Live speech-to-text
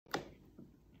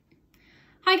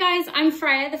Hi guys, I'm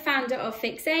Freya, the founder of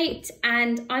Fix8,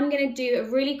 and I'm going to do a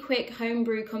really quick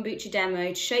homebrew kombucha demo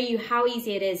to show you how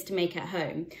easy it is to make at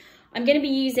home. I'm going to be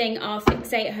using our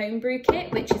Fix8 homebrew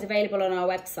kit, which is available on our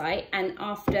website, and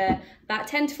after about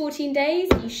 10 to 14 days,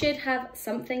 you should have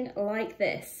something like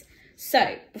this.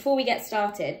 So, before we get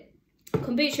started,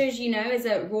 kombucha, as you know, is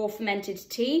a raw fermented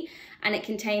tea, and it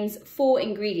contains 4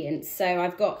 ingredients. So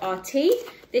I've got our tea.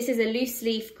 This is a loose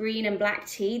leaf green and black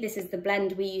tea. This is the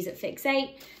blend we use at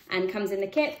Fix8 and comes in the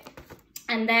kit.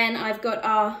 And then I've got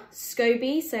our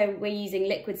SCOBY, so we're using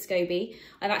liquid SCOBY.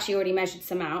 I've actually already measured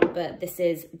some out, but this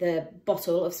is the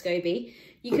bottle of SCOBY.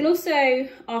 You can also,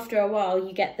 after a while,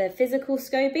 you get the physical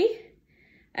SCOBY.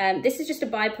 This is just a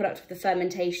byproduct of the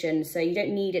fermentation, so you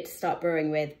don't need it to start brewing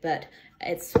with, but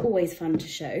it's always fun to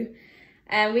show.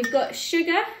 We've got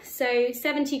sugar, so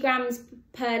 70 grams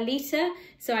per litre,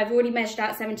 so I've already measured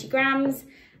out 70 grams,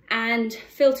 and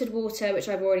filtered water, which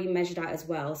I've already measured out as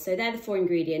well. So they're the 4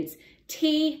 ingredients: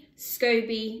 tea,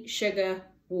 SCOBY, sugar,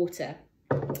 water.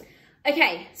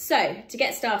 Okay, so to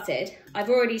get started, I've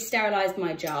already sterilised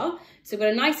my jar. So I've got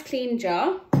a nice clean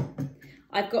jar.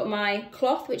 I've got my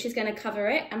cloth, which is going to cover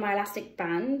it, and my elastic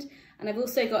band. And I've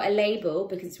also got a label,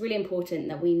 because it's really important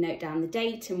that we note down the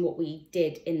date and what we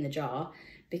did in the jar,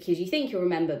 because you think you'll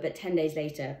remember, but 10 days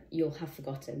later, you'll have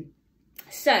forgotten.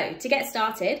 So to get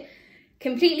started,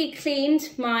 completely cleaned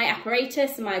my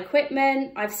apparatus and my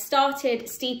equipment. I've started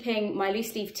steeping my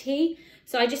loose leaf tea.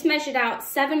 So I just measured out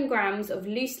 7 grams of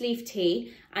loose leaf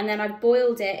tea, and then I've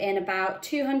boiled it in about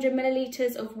 200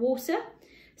 millilitres of water.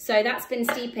 So that's been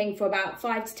steeping for about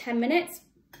 5 to 10 minutes.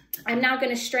 I'm now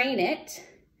going to strain it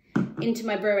into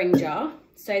my brewing jar.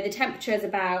 So the temperature is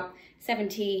about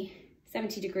 70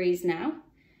 degrees now.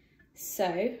 So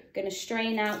I'm going to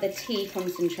strain out the tea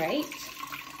concentrate.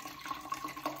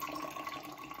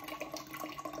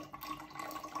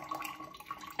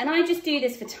 And I just do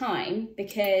this for time,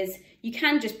 because you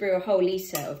can just brew a whole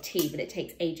litre of tea, but it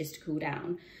takes ages to cool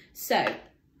down. So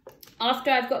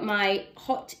after I've got my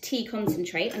hot tea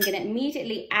concentrate, I'm going to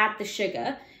immediately add the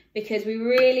sugar, because we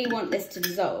really want this to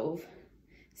dissolve.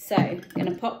 So I'm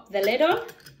going to pop the lid on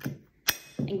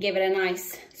and give it a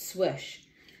nice swoosh.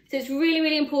 So it's really,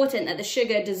 really important that the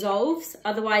sugar dissolves,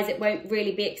 otherwise it won't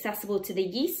really be accessible to the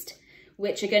yeast,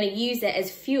 which are going to use it as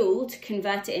fuel to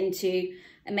convert it into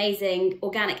amazing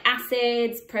organic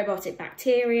acids, probiotic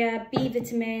bacteria, B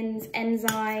vitamins,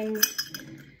 enzymes.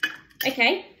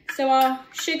 Okay, so our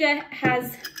sugar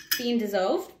has been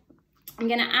dissolved. I'm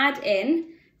going to add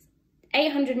in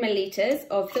 800 millilitres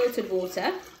of filtered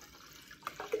water,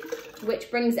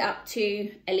 which brings it up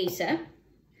to a litre.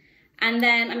 And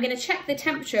then I'm going to check the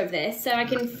temperature of this, so I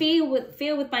can feel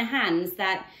with my hands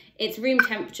that it's room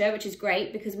temperature, which is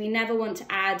great, because we never want to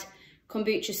add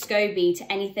kombucha SCOBY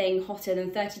to anything hotter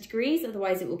than 30 degrees,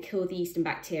 otherwise it will kill the yeast and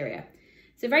bacteria.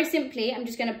 So very simply, I'm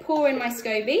just going to pour in my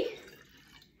SCOBY.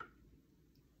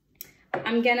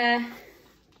 I'm going to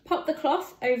pop the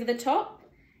cloth over the top,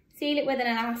 seal it with an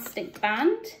elastic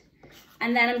band,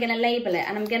 and then I'm going to label it.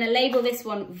 And I'm going to label this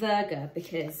one VURGER,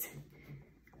 because,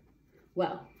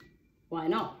 well, why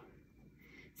not?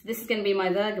 So this is going to be my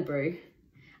VURGER brew,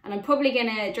 and I'm probably going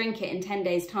to drink it in 10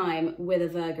 days time with a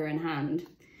VURGER in hand.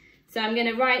 So I'm going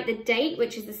to write the date,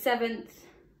 which is the 7th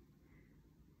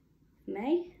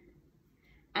May,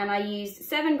 and I used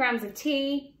 7 grams of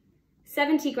tea,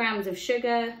 70 grams of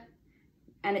sugar,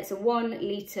 and it's a 1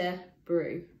 litre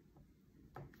brew.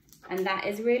 And that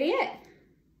is really it.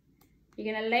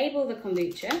 You're going to label the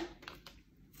kombucha,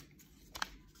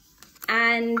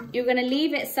 and you're going to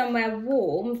leave it somewhere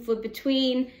warm for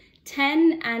between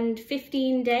 10 and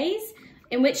 15 days,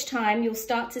 in which time you'll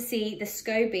start to see the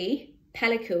SCOBY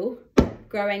pellicule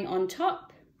growing on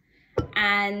top.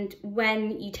 And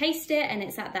when you taste it and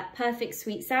it's at that perfect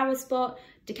sweet sour spot,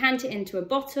 decant it into a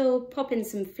bottle, pop in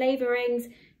some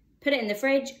flavourings, put it in the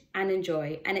fridge and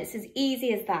enjoy. And it's as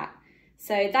easy as that.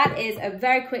 So that is a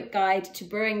very quick guide to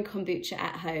brewing kombucha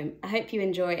at home. I hope you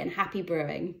enjoy, and happy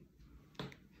brewing.